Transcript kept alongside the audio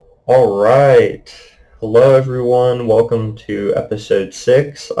All right. Hello, everyone. Welcome to episode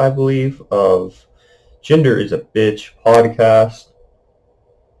 6, I believe, of Gender is a Bitch podcast.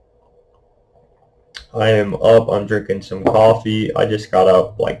 I am up. I'm drinking some coffee. I just got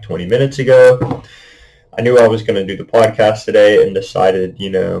up like 20 minutes ago. I knew I was going to do the podcast today and decided,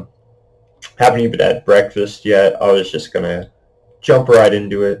 haven't even had breakfast yet. I was just going to jump right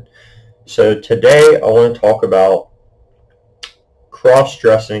into it. So today I want to talk about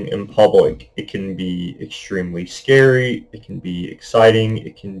cross-dressing in public. It can be extremely scary, it can be exciting,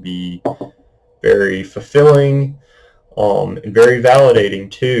 it can be very fulfilling, and very validating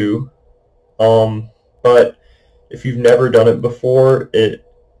too. But if you've never done it before, it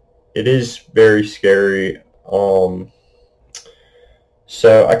is very scary.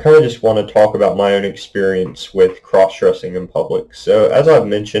 So I kind of just want to talk about my own experience with cross-dressing in public. So as I've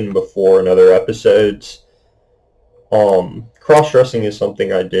mentioned before in other episodes, cross-dressing is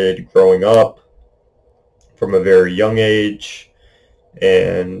something I did growing up from a very young age,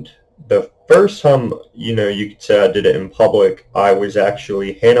 and the first time, you could say I did it in public, I was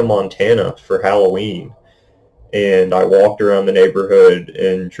actually Hannah Montana for Halloween, and I walked around the neighborhood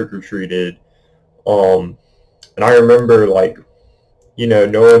and trick-or-treated, and I remember,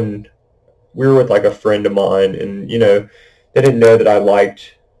 knowing, we were with, a friend of mine, and, they didn't know that I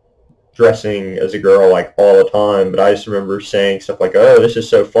liked dressing as a girl all the time, but I just remember saying stuff like, oh, this is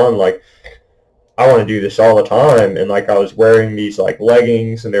so fun, I want to do this all the time. And I was wearing these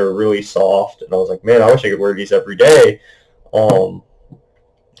leggings, and they were really soft, and I was like, man, I wish I could wear these every day. um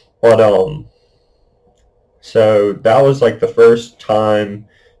but so that was the first time.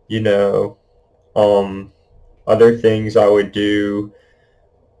 you know Other things I would do,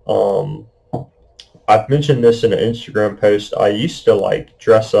 um I've mentioned this in an Instagram post. I used to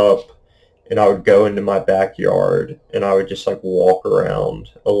dress up, and I would go into my backyard, and I would just walk around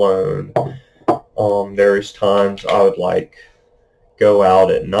alone. There's times I would go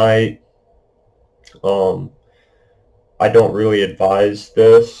out at night. I don't really advise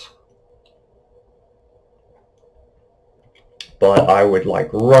this, but I would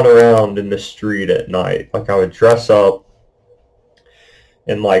run around in the street at night. I would dress up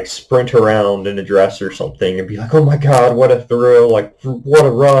and sprint around in a dress or something and be like, oh my god, what a thrill, what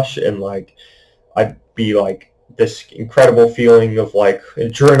a rush. And I'd be this incredible feeling of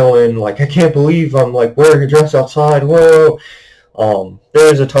adrenaline, I can't believe I'm wearing a dress outside, whoa. There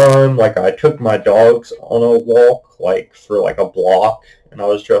was a time I took my dogs on a walk for a block, and I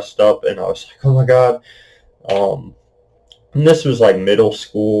was dressed up, and I was like, oh my god. And this was middle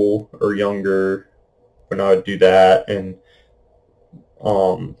school or younger when I would do that. And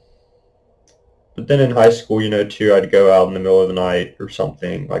but then in high school, too, I'd go out in the middle of the night or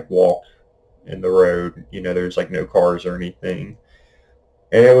something, walk in the road, there's no cars or anything.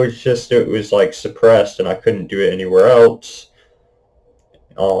 And it was suppressed, and I couldn't do it anywhere else.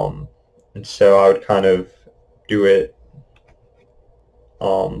 And so I would kind of do it,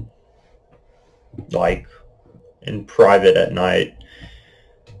 um, in private at night.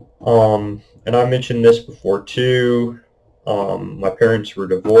 And I mentioned this before too. My parents were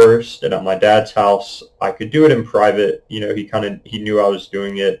divorced, and at my dad's house, I could do it in private. He knew I was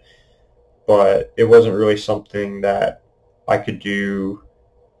doing it, but it wasn't really something that I could do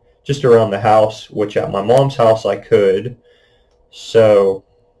just around the house, which at my mom's house I could. So,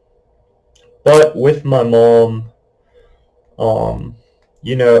 but with my mom,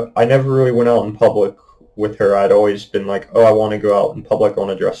 I never really went out in public with her. I'd always been oh, I want to go out in public, I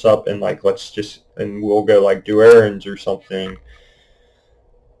want to dress up, and we'll go do errands or something.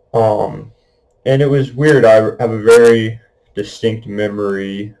 And it was weird. I have a very distinct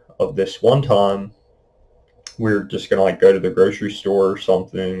memory of this one time. We were just gonna go to the grocery store or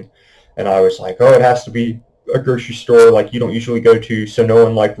something, and I was like, oh, it has to be a grocery store you don't usually go to, so no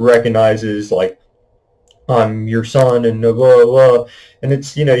one recognizes I'm your son, and blah blah blah. And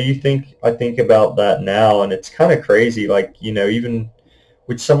it's, I think about that now, and it's kind of crazy, even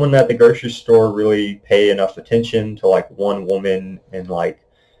would someone at the grocery store really pay enough attention to one woman, and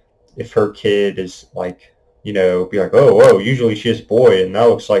if her kid is be like, oh, whoa, usually she has a boy, and that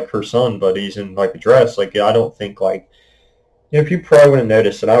looks like her son, but he's in a dress. I don't think people probably wouldn't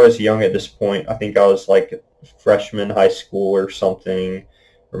notice. And I was young at this point. I think I was freshman high school or something,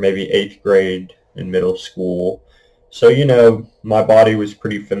 or maybe 8th grade in middle school. So, my body was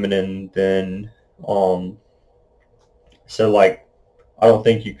pretty feminine then. So I don't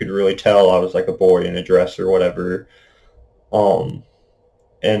think you could really tell I was a boy in a dress or whatever.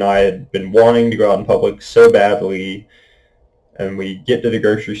 And I had been wanting to go out in public so badly, and we get to the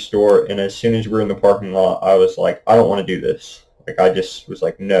grocery store, and as soon as we're in the parking lot, I was like, I don't want to do this. Like, I just was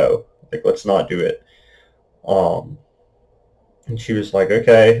like, no, like, let's not do it. Um, and she was like,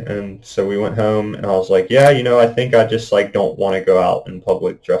 okay. And so we went home, and I was like, yeah, I think I just, like, don't want to go out in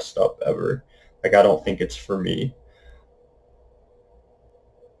public dressed up ever. Like, I don't think it's for me.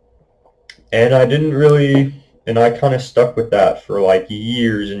 And I didn't really, and I kind of stuck with that for, like,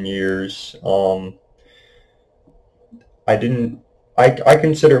 years and years. I didn't, I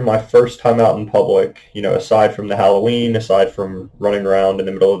consider my first time out in public, aside from the Halloween, aside from running around in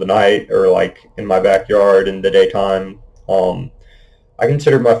the middle of the night or, like, in my backyard in the daytime, I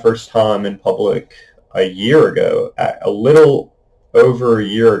considered my first time in public a year ago. A little over a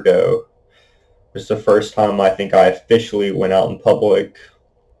year ago was the first time I think I officially went out in public.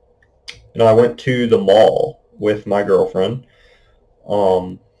 And I went to the mall with my girlfriend.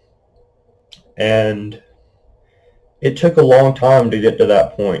 Um, and it took a long time to get to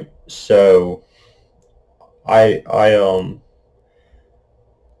that point. So I I um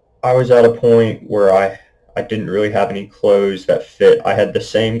I was at a point where I didn't really have any clothes that fit. I had the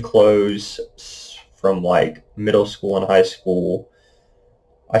same clothes from, like, middle school and high school.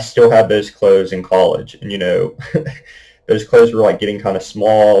 I still had those clothes in college, and those clothes were, like, getting kind of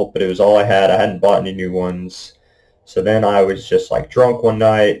small, but it was all I had. I hadn't bought any new ones. So then I was just, like, drunk one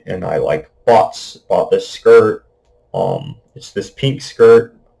night, and I, like, bought this skirt. It's this pink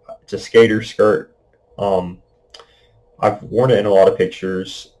skirt. It's a skater skirt. Um, I've worn it in a lot of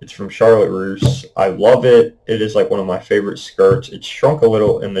pictures. It's from Charlotte Russe. I love it. It is, like, one of my favorite skirts. It's shrunk a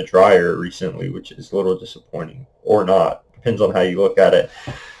little in the dryer recently, which is a little disappointing, or not. Depends on how you look at it.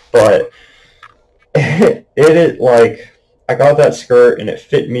 But it is, like, I got that skirt and it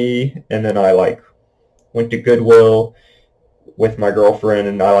fit me, and then I, like, went to Goodwill with my girlfriend,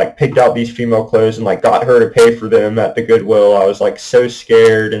 and I, like, picked out these female clothes and, like, got her to pay for them at the Goodwill. I was, like, so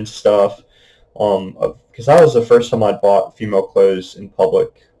scared and stuff. Because that was the first time I'd bought female clothes in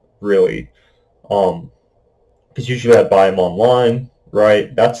public, really. Because usually I'd buy them online,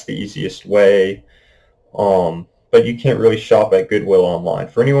 right? That's the easiest way. But you can't really shop at Goodwill online.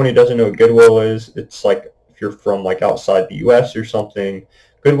 For anyone who doesn't know what Goodwill is, it's like if you're from, like, outside the U.S. or something.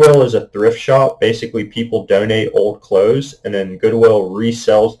 Goodwill is a thrift shop. Basically, people donate old clothes, and then Goodwill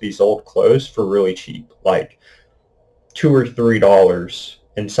resells these old clothes for really cheap, like $2 or $3.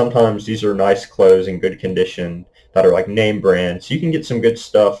 And sometimes these are nice clothes in good condition that are, like, name brands. You can get some good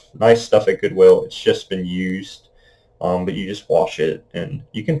stuff, nice stuff at Goodwill. It's just been used, but you just wash it, and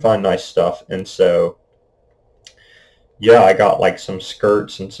you can find nice stuff. And so, yeah, I got, like, some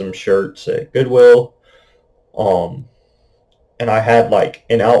skirts and some shirts at Goodwill. And I had, like,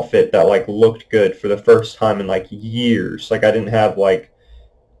 an outfit that, like, looked good for the first time in, like, years. Like, I didn't have, like,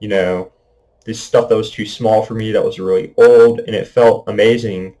 this stuff that was too small for me, that was really old, and it felt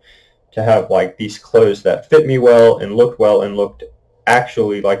amazing to have, like, these clothes that fit me well and looked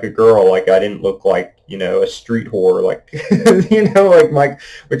actually like a girl. Like, I didn't look like, a street whore, like, like,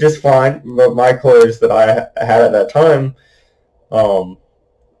 which is fine, but my clothes that I had at that time, um,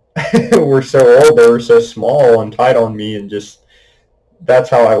 were so old, they were so small and tight on me, and just, that's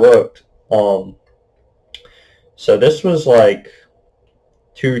how I looked. So this was, like,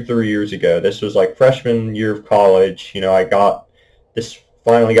 2 or 3 years ago. This was, like, freshman year of college.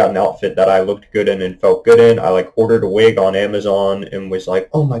 Finally got an outfit that I looked good in and felt good in. I, like, ordered a wig on Amazon and was like,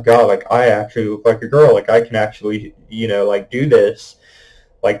 oh my god, like, I actually look like a girl. Like, I can actually, like, do this.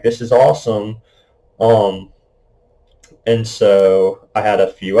 Like, this is awesome. And so I had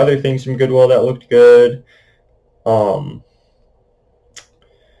a few other things from Goodwill that looked good.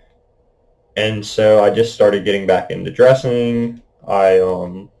 And so I just started getting back into dressing. I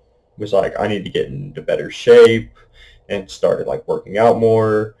was like, I need to get into better shape, and started, like, working out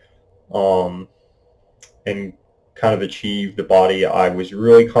more, and kind of achieved the body I was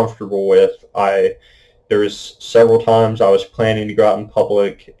really comfortable with. There was several times I was planning to go out in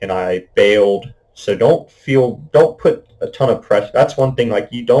public and I bailed. So don't put a ton of pressure. That's one thing, like,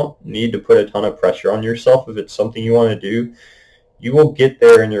 you don't need to put a ton of pressure on yourself if it's something you want to do. You will get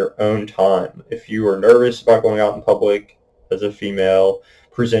there in your own time. If you are nervous about going out in public as a female,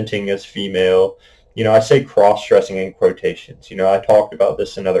 presenting as female, I say cross-dressing in quotations. I talked about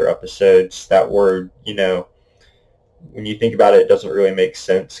this in other episodes. That word, when you think about it, it doesn't really make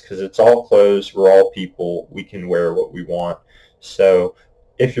sense because it's all clothes. We're all people. We can wear what we want. So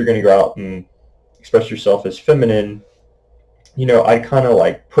if you're going to go out and express yourself as feminine, I kind of,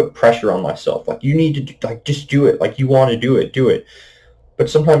 like, put pressure on myself. Like, you need to do, like, just do it. Like, you want to do it. But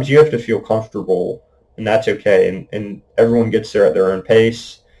sometimes you have to feel comfortable, and that's okay. And everyone gets there at their own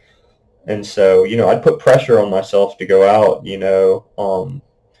pace. And so, I'd put pressure on myself to go out,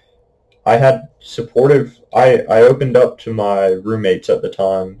 I had supportive. I opened up to my roommates at the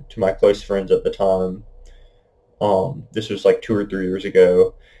time, to my close friends at the time. This was like 2 or 3 years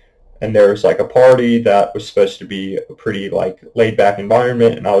ago, and there was like a party that was supposed to be a pretty like laid back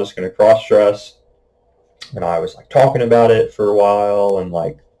environment, and I was going to cross dress, and I was like talking about it for a while, and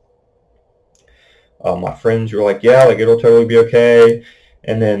like my friends were like, yeah, like it'll totally be okay.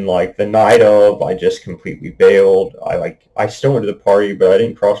 And then like the night of, I just completely bailed. I still went to the party, but I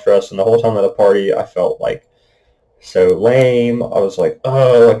didn't cross dress, and the whole time at the party, I felt like so lame. I was like,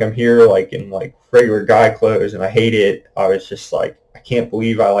 oh, like I'm here like in like regular guy clothes, and I hate it. I was just like, I can't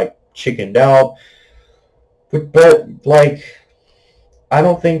believe I like chickened out. But like, I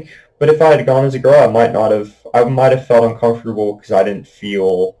don't think. But if I had gone as a girl, I might not have. I might have felt uncomfortable because I didn't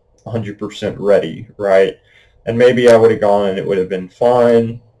feel 100% ready, right? And maybe I would have gone and it would have been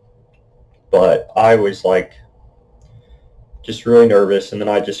fine. But I was like just really nervous, and then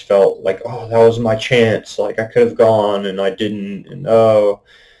I just felt like, oh, that was my chance. Like I could have gone and I didn't, and oh.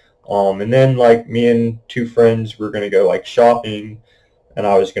 And then like me and two friends were gonna go like shopping, and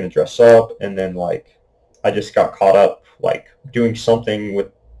I was gonna dress up, and then like I just got caught up like doing something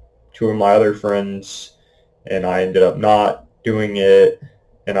with two of my other friends, and I ended up not doing it,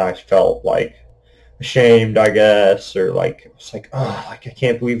 and I felt like ashamed, I guess, or like it's like, oh, like I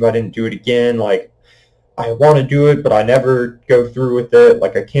can't believe I didn't do it again. Like I want to do it, but I never go through with it.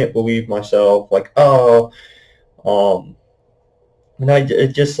 Like I can't believe myself. Like oh, um, and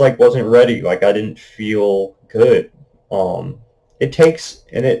it just like wasn't ready. Like I didn't feel good. Um, it takes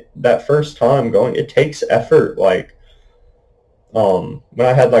and it that first time going, it takes effort. Like when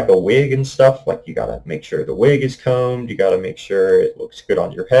I had like a wig and stuff, like you gotta make sure the wig is combed. You gotta make sure it looks good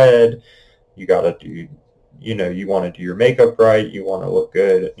on your head. You gotta do, you want to do your makeup right. You want to look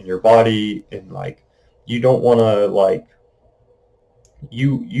good in your body, and like you don't want to like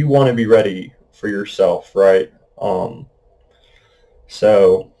you want to be ready for yourself, right?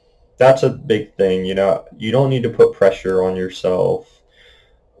 So that's a big thing. You don't need to put pressure on yourself.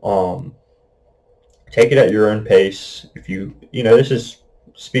 Um, Take it at your own pace. If this is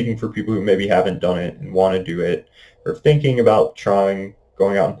speaking for people who maybe haven't done it and want to do it, or thinking about trying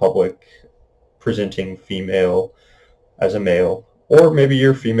going out in public, presenting female as a male, or maybe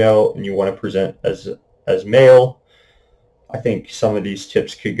you're female and you want to present as male. I think some of these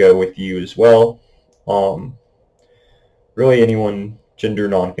tips could go with you as well. Really anyone gender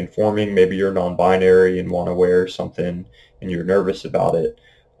non-conforming, maybe you're non-binary and want to wear something and you're nervous about it.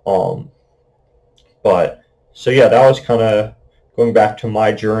 But so yeah, that was kind of going back to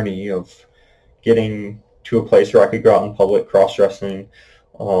my journey of getting to a place where I could go out in public cross-dressing.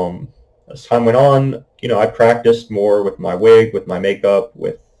 As time went on, I practiced more with my wig, with my makeup,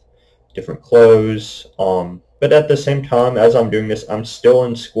 with different clothes. But at the same time, as I'm doing this, I'm still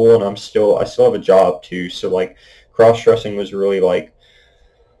in school, and I still have a job too. So like cross-dressing was really like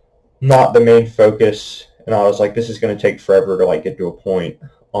not the main focus. And I was like, this is going to take forever to like get to a point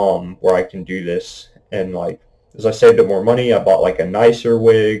where I can do this. And like as I saved up more money, I bought like a nicer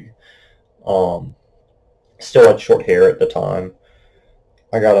wig. Still had short hair at the time.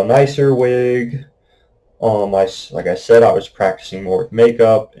 I got a nicer wig. Like I said, I was practicing more with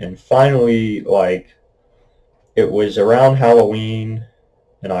makeup, and finally, like it was around Halloween,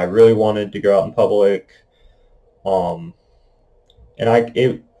 and I really wanted to go out in public. And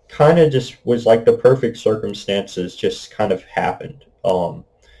it kind of just was like the perfect circumstances just kind of happened.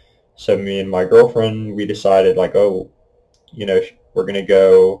 So me and my girlfriend, we decided like, oh, we're gonna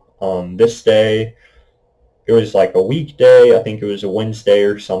go on this day. It was like a weekday. I think it was a Wednesday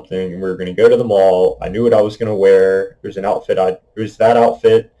or something. And we were gonna go to the mall. I knew what I was gonna wear. It was an outfit. It was that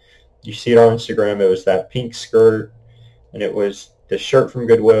outfit. You see it on Instagram. It was that pink skirt, and it was the shirt from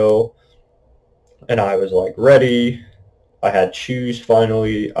Goodwill. And I was like ready. I had shoes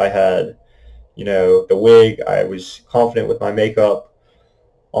finally. I had, the wig. I was confident with my makeup.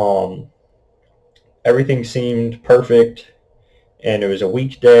 Everything seemed perfect, and it was a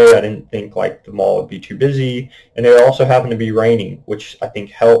weekday. I didn't think like the mall would be too busy, and it also happened to be raining, which I think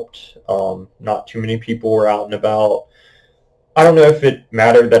helped. Not too many people were out and about. I don't know if it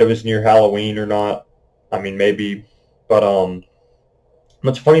mattered that it was near Halloween or not. I mean, maybe, but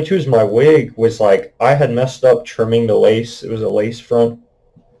what's funny too is my wig was like I had messed up trimming the lace. It was a lace front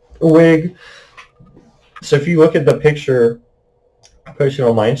wig. So if you look at the picture I posted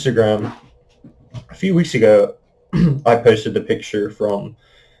on my Instagram a few weeks ago, I posted the picture from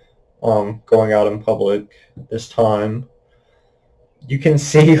going out in public this time. You can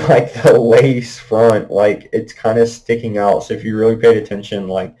see like the lace front, like it's kind of sticking out. So if you really paid attention,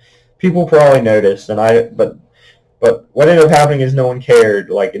 like people probably noticed, but But what ended up happening is no one cared,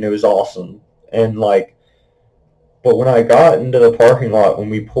 like, and it was awesome. And like, but when I got into the parking lot, when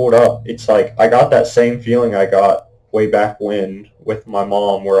we pulled up, it's like I got that same feeling I got way back when with my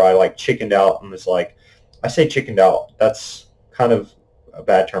mom, where I like chickened out and was like, I say chickened out, that's kind of a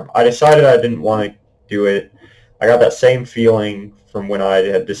bad term. I decided I didn't want to do it. I got that same feeling from when I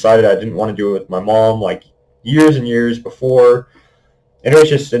had decided I didn't want to do it with my mom, like years and years before. And it was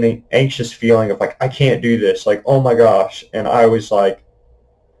just an anxious feeling of like, I can't do this. Like, oh my gosh. And I was like,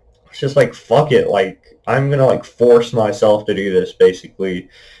 it's just like, fuck it. Like, I'm going to like force myself to do this basically.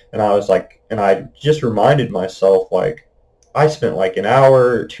 And I was like, and I just reminded myself, like, I spent like an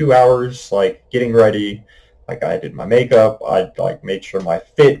hour, 2 hours, like getting ready. Like I did my makeup. I like made sure my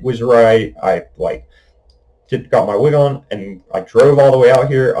fit was right. I like got my wig on, and I drove all the way out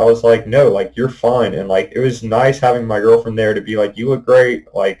here. I was like, no, like, you're fine. And like, it was nice having my girlfriend there to be like, you look great.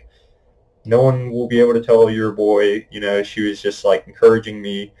 Like, no one will be able to tell you're a boy. You know, she was just like encouraging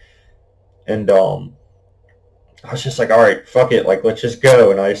me. And I was just like, all right, fuck it, like, let's just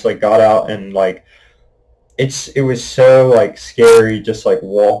go. And I just like got out, and like, it was so like scary just like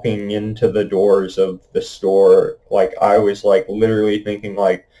walking into the doors of the store. Like, I was like literally thinking,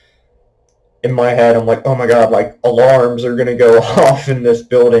 like, in my head, I'm like, oh my god, like, alarms are gonna go off in this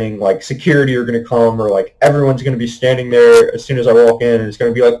building, like, security are gonna come, or like, everyone's gonna be standing there as soon as I walk in, and it's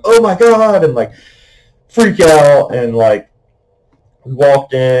gonna be like, oh my god, and like, freak out. And like, we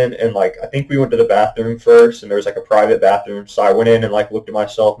walked in, and like, I think we went to the bathroom first, and there was like a private bathroom, so I went in and like looked at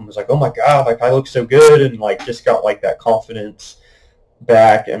myself and was like, oh my god, like, I look so good, and like, just got like that confidence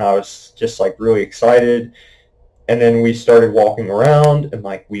back, and I was just like really excited. And then we started walking around, and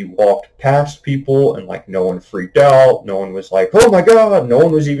like, we walked past people, and like, no one freaked out. No one was like, oh my god. No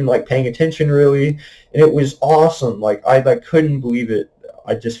one was even like paying attention really. And it was awesome. Like, I like couldn't believe it.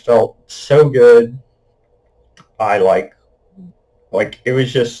 I just felt so good. I like it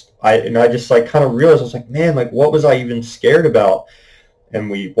was just, I just like kind of realized, I was like, man, like, what was I even scared about? And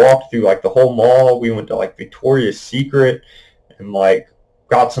we walked through like the whole mall. We went to like Victoria's Secret and like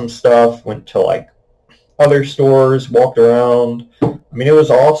got some stuff, went to like other stores, walked around. I mean, it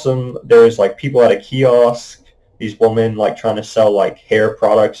was awesome. There was like people at a kiosk, these women like trying to sell like hair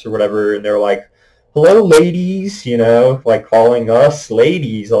products or whatever, and they're like, hello ladies, you know, like calling us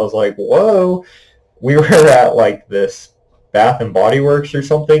ladies. I was like, whoa. We were at like this Bath and Body Works or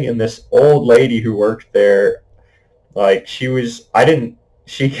something, and this old lady who worked there, like, she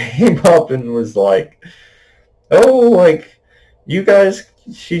came up and was like, oh, like, you guys,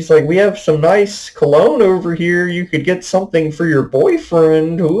 she's like, we have some nice cologne over here. You could get something for your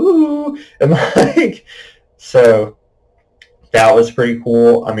boyfriend. Ooh. And like, so that was pretty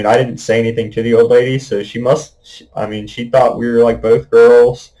cool. I mean, I didn't say anything to the old lady, so I mean, she thought we were like both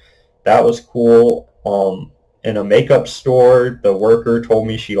girls. That was cool. In a makeup store, the worker told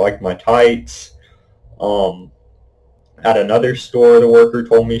me she liked my tights. At another store, the worker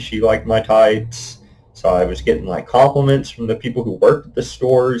told me she liked my tights. So I was getting like compliments from the people who worked at the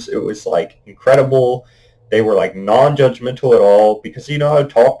stores. It was like incredible. They were like non-judgmental at all, because, you know, I would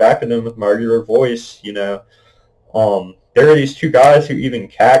talk back to them with my regular voice, you know. There were these two guys who even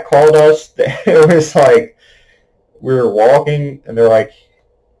catcalled us. It was like, we were walking, and they're like,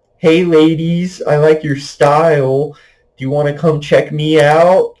 hey ladies, I like your style. Do you want to come check me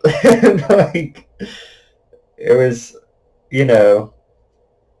out? And like, it was, you know,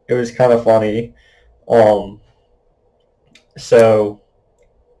 it was kind of funny. So,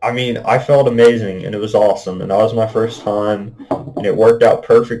 I mean, I felt amazing, and it was awesome, and that was my first time, and it worked out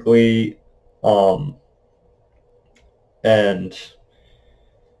perfectly. And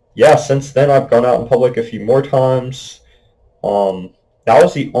yeah, since then I've gone out in public a few more times. That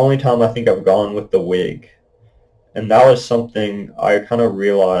was the only time I think I've gone with the wig, and that was something I kind of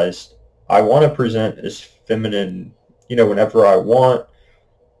realized I want to present as feminine, you know, whenever I want.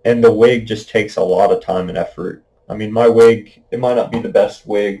 And the wig just takes a lot of time and effort. I mean, my wig, it might not be the best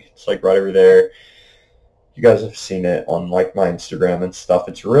wig. It's like right over there. You guys have seen it on like my Instagram and stuff.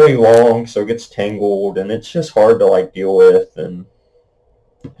 It's really long, so it gets tangled, and it's just hard to like deal with. And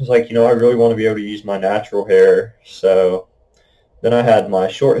it's like, you know, I really want to be able to use my natural hair. So then I had my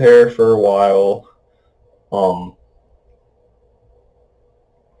short hair for a while.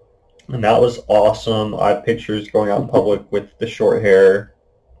 And that was awesome. I have pictures going out in public with the short hair.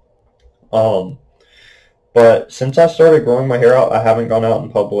 But since I started growing my hair out, I haven't gone out in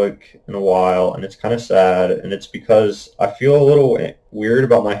public in a while, and it's kind of sad, and it's because I feel a little weird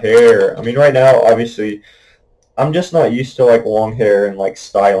about my hair. I mean, right now, obviously, I'm just not used to, like, long hair and, like,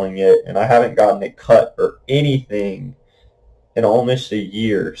 styling it, and I haven't gotten it cut or anything in almost a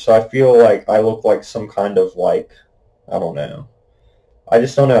year, so I feel like I look like some kind of, like, I don't know. I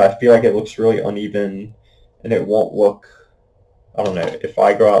just don't know. I feel like it looks really uneven, and it won't look, I don't know. If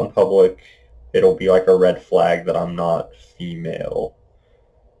I go out in public, it'll be like a red flag that I'm not female.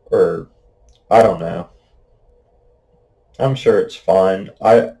 Or, I don't know. I'm sure it's fine.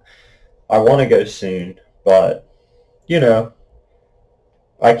 I want to go soon, but, you know,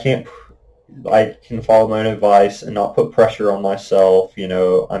 I can't, I can follow my own advice and not put pressure on myself. You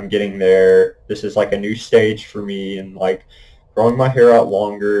know, I'm getting there. This is like a new stage for me, and like growing my hair out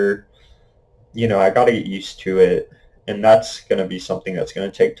longer, you know, I got to get used to it, and that's going to be something that's going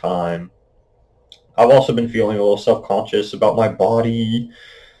to take time. I've also been feeling a little self-conscious about my body.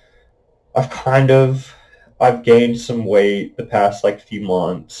 I've kind of I've gained some weight the past like few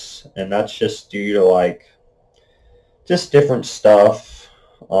months, and that's just due to like just different stuff.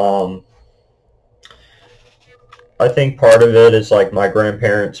 Um, I think part of it is like my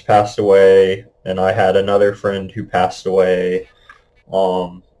grandparents passed away, and I had another friend who passed away.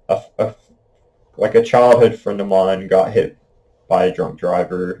 Um, like a childhood friend of mine got hit by a drunk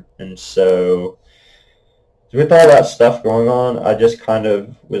driver, and so with all that stuff going on, I just kind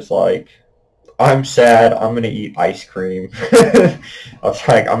of was like, I'm sad. I'm gonna eat ice cream. I was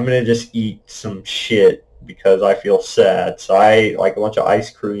like, I'm gonna just eat some shit because I feel sad. So I ate like a bunch of ice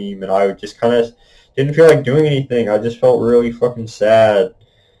cream, and I just kind of didn't feel like doing anything. I just felt really fucking sad.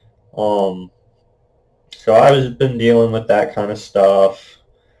 Um, so I was been dealing with that kind of stuff.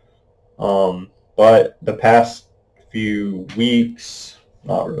 But the past few weeks,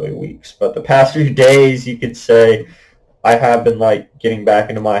 not really weeks, but the past few days, you could say, I have been like getting back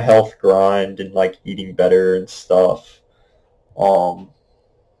into my health grind and like eating better and stuff. Um,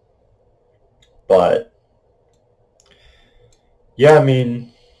 but yeah, I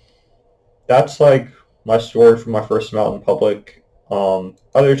mean, that's like my story for my first time out in public.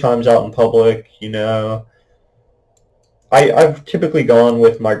 Other times out in public, you know, I've typically gone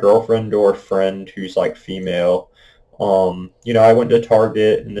with my girlfriend or friend who's like female. You know, I went to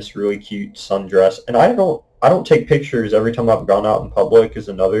Target in this really cute sundress, and I don't take pictures every time I've gone out in public is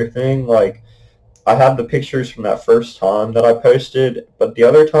another thing. Like, I have the pictures from that first time that I posted, but the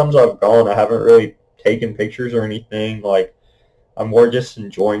other times I've gone, I haven't really taken pictures or anything. Like, I'm more just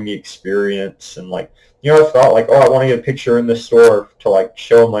enjoying the experience, and like, you know, I thought like, oh, I want to get a picture in the store to like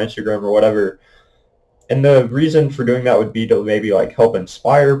show on my Instagram or whatever. And the reason for doing that would be to maybe like help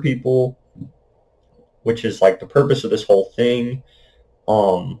inspire people, which is like the purpose of this whole thing.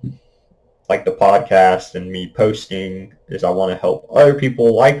 Um, like the podcast and me posting is I want to help other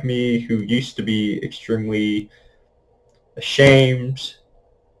people like me who used to be extremely ashamed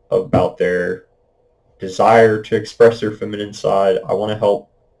about their desire to express their feminine side. I want to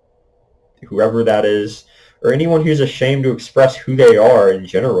help whoever that is, or anyone who's ashamed to express who they are in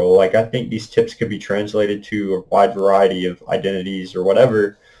general. Like, I think these tips could be translated to a wide variety of identities or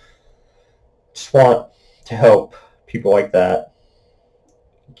whatever. Just want to help people like that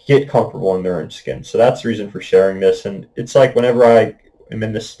get comfortable in their own skin. So that's the reason for sharing this. And it's like whenever I am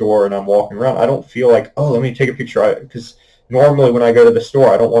in the store and I'm walking around, I don't feel like, oh, let me take a picture. Because normally when I go to the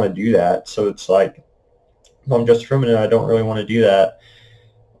store, I don't want to do that. So it's like, if I'm just feminine, I don't really want to do that.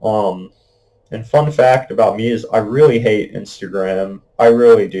 And fun fact about me is I really hate Instagram. I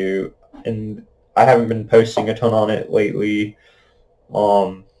really do. And I haven't been posting a ton on it lately.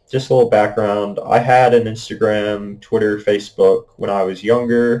 Just a little background. I had an Instagram, Twitter, Facebook when I was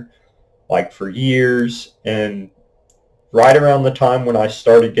younger, like for years. And right around the time when I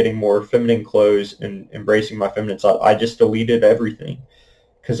started getting more feminine clothes and embracing my feminine side, I just deleted everything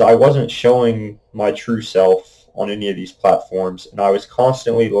because I wasn't showing my true self on any of these platforms, and I was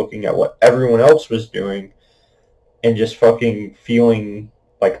constantly looking at what everyone else was doing and just fucking feeling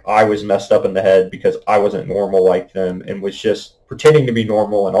like I was messed up in the head because I wasn't normal like them and was just pretending to be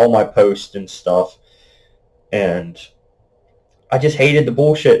normal in all my posts and stuff. And I just hated the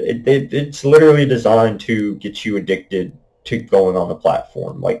bullshit. It's literally designed to get you addicted to going on the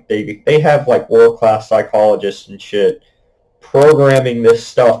platform. Like, they have like world-class psychologists and shit programming this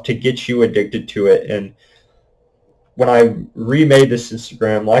stuff to get you addicted to it. And when I remade this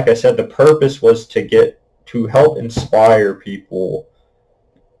Instagram, like I said, the purpose was to help inspire people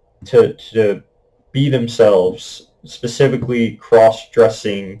to be themselves, specifically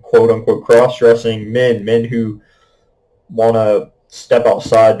cross-dressing, quote-unquote cross-dressing men who want to step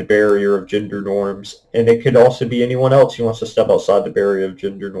outside the barrier of gender norms. And it could also be anyone else who wants to step outside the barrier of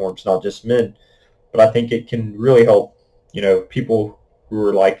gender norms, not just men. But I think it can really help, you know, people who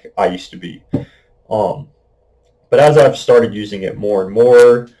are like I used to be. But as I've started using it more and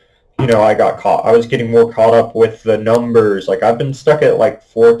more, I was getting more caught up with the numbers. Like, I've been stuck at like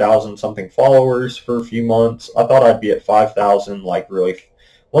 4,000 something followers for a few months. I thought I'd be at 5,000, like, really.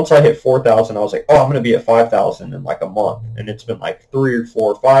 Once I hit 4,000, I was like, oh, I'm going to be at 5,000 in like a month. And it's been like 3 or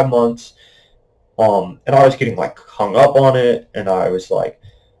 4 or 5 months. And I was getting like hung up on it, and I was like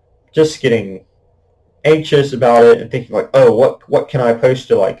just getting anxious about it and thinking like, oh, what can I post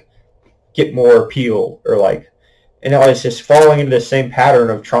to like get more appeal, or like, and I was just falling into the same pattern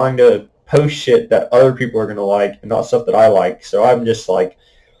of trying to post shit that other people are gonna like and not stuff that I like. So I'm just like,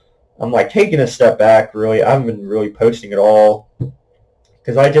 I'm like taking a step back. Really, I haven't been really posting at all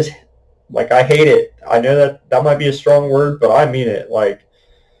because I just like, I hate it. I know that might be a strong word, but I mean it. Like,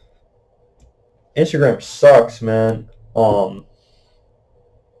 Instagram sucks, man.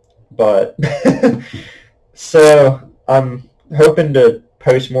 But so I'm hoping to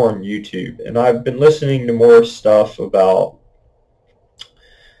post more on YouTube, and I've been listening to more stuff about,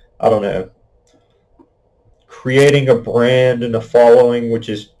 I don't know, creating a brand and a following, which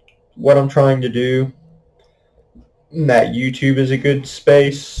is what I'm trying to do. And that YouTube is a good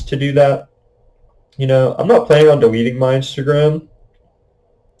space to do that. I'm not planning on deleting my Instagram,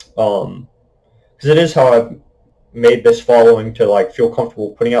 because it is how I've made this following to like feel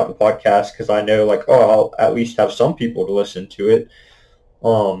comfortable putting out the podcast, because I know like, oh, I'll at least have some people to listen to it.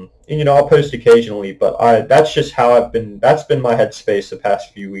 And I'll post occasionally, but that's just how that's been my headspace the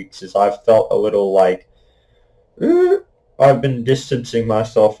past few weeks, is I've felt a little like, I've been distancing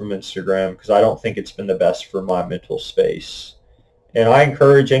myself from Instagram because I don't think it's been the best for my mental space. And I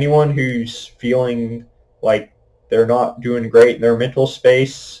encourage anyone who's feeling like they're not doing great in their mental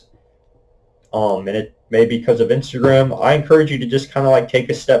space, and it may be because of Instagram, I encourage you to just kind of like take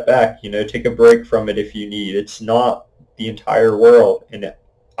a step back, take a break from it if you need. It's not the entire world, and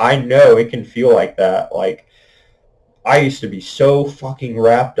I know it can feel like that. Like, I used to be so fucking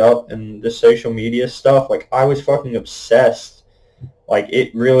wrapped up in the social media stuff. Like, I was fucking obsessed. Like,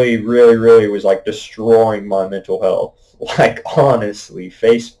 it really, really, really was like destroying my mental health. Like, honestly,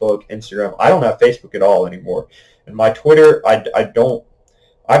 Facebook, Instagram, I don't have Facebook at all anymore. And my Twitter,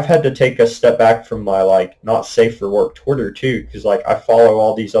 I've had to take a step back from my like not safe for work Twitter too, because like I follow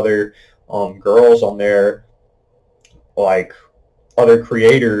all these other girls on there, like other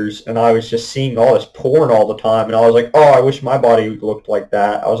creators, and I was just seeing all this porn all the time, and I was like, oh, I wish my body looked like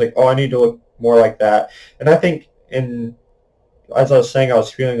that. I was like, oh, I need to look more like that. And I think, as I was saying, I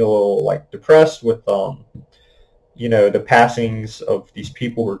was feeling a little like depressed with the passings of these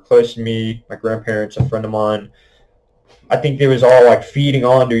people who were close to me, my grandparents, a friend of mine. I think it was all like feeding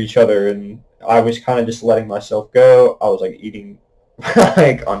onto each other, and I was kind of just letting myself go. I was like eating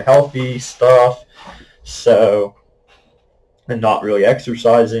like unhealthy stuff, and not really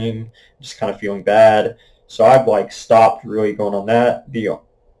exercising, just kind of feeling bad. So I've like stopped really going on that.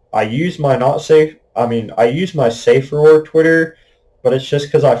 I use my safer word Twitter, but it's just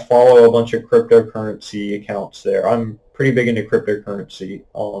because I follow a bunch of cryptocurrency accounts there. I'm pretty big into cryptocurrency.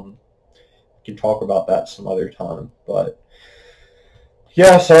 We can talk about that some other time, but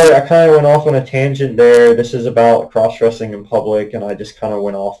yeah, sorry, I kind of went off on a tangent there. This is about cross-dressing in public, and I just kind of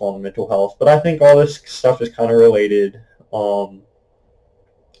went off on mental health, but I think all this stuff is kind of related.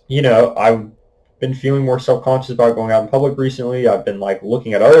 I've been feeling more self-conscious about going out in public recently. I've been like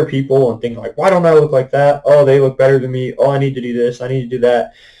looking at other people and thinking like, why don't I look like that? Oh, they look better than me. Oh, I need to do this. I need to do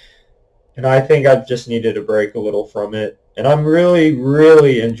that. And I think I've just needed a break a little from it. And I'm really,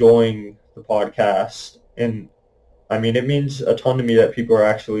 really enjoying the podcast. And I mean, it means a ton to me that people are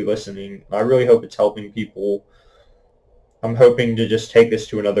actually listening. I really hope it's helping people. I'm hoping to just take this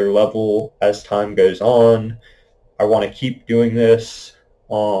to another level as time goes on. I want to keep doing this.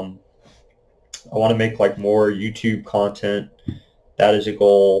 I want to make like more YouTube content. That is a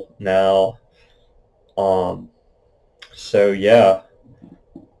goal now. So yeah,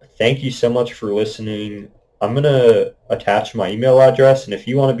 thank you so much for listening. I'm going to attach my email address, and if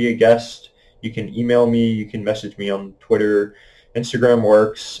you want to be a guest, you can email me, you can message me on Twitter. Instagram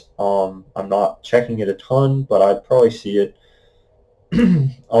works. I'm not checking it a ton, but I'd probably see it.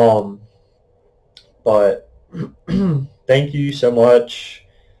 But thank you so much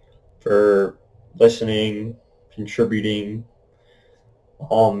for listening, contributing.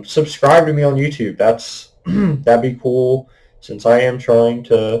 Subscribe to me on YouTube. That'd be cool, since I am trying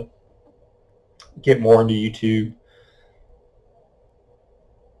to get more into YouTube.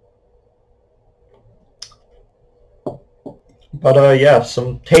 But yeah,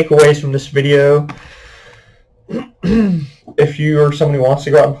 some takeaways from this video. If you are somebody who wants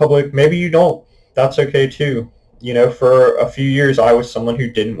to go out in public, maybe you don't. That's okay too. For a few years, I was someone who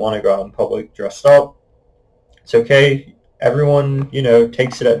didn't want to go out in public dressed up. It's okay. everyone,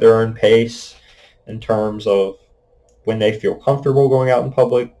 takes it at their own pace in terms of when they feel comfortable going out in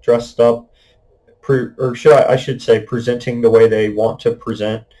public dressed up, I should say presenting the way they want to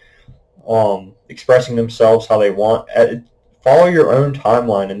present, expressing themselves how they want. Follow your own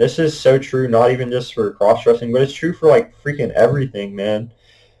timeline, and this is so true, not even just for cross-dressing, but it's true for like freaking everything, man.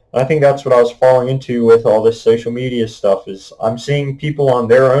 I think that's what I was falling into with all this social media stuff, is I'm seeing people on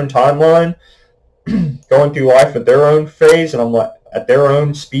their own timeline going through life at their own phase, and I'm like, at their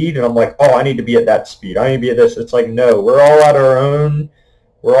own speed, and I'm like, oh, I need to be at that speed. I need to be at this. It's like, no, we're all on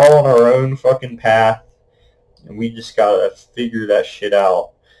our own fucking path, and we just gotta figure that shit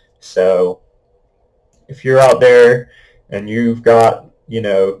out. So if you're out there and you've got,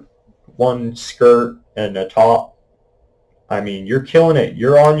 one skirt and a top, I mean, you're killing it.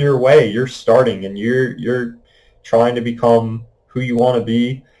 You're on your way. You're starting, and you're trying to become who you want to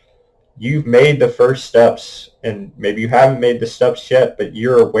be. You've made the first steps, and maybe you haven't made the steps yet, but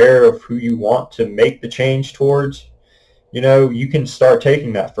you're aware of who you want to make the change towards. You can start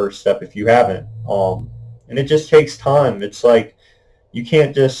taking that first step if you haven't. And it just takes time. It's like you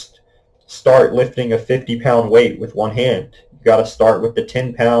can't just start lifting a 50-pound weight with one hand. You got to start with the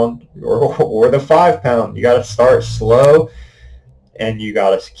 10-pound or the 5-pound. You got to start slow, and you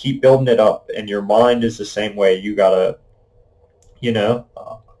got to keep building it up. And your mind is the same way. You got to,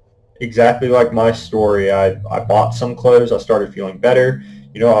 exactly like my story. I bought some clothes. I started feeling better.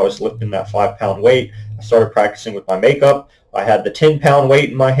 I was lifting that 5-pound weight. I started practicing with my makeup. I had the 10-pound weight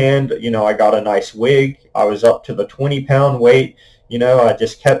in my hand. I got a nice wig. I was up to the 20-pound weight. I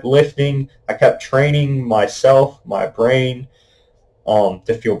just kept lifting. I kept training myself, my brain,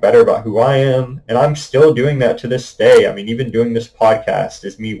 to feel better about who I am. And I'm still doing that to this day. I mean, even doing this podcast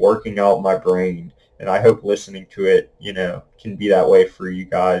is me working out my brain. And I hope listening to it, can be that way for you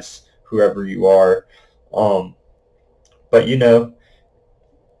guys, whoever you are. But,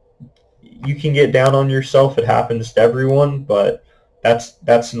 you can get down on yourself. It happens to everyone, but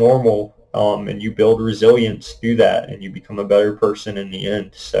that's normal. And you build resilience through that, and you become a better person in the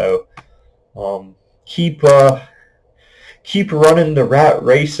end. So keep running the rat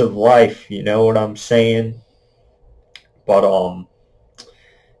race of life. You know what I'm saying? But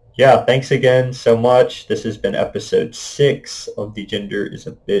yeah, thanks again so much. This has been episode 6 of the Gender is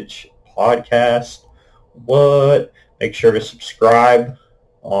a Bitch podcast. Make sure to subscribe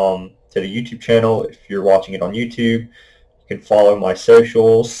to the YouTube channel if you're watching it on YouTube. You can follow my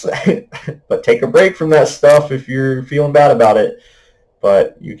socials, but take a break from that stuff if you're feeling bad about it.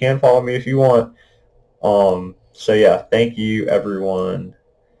 But you can follow me if you want. So yeah, thank you everyone.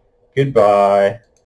 Goodbye.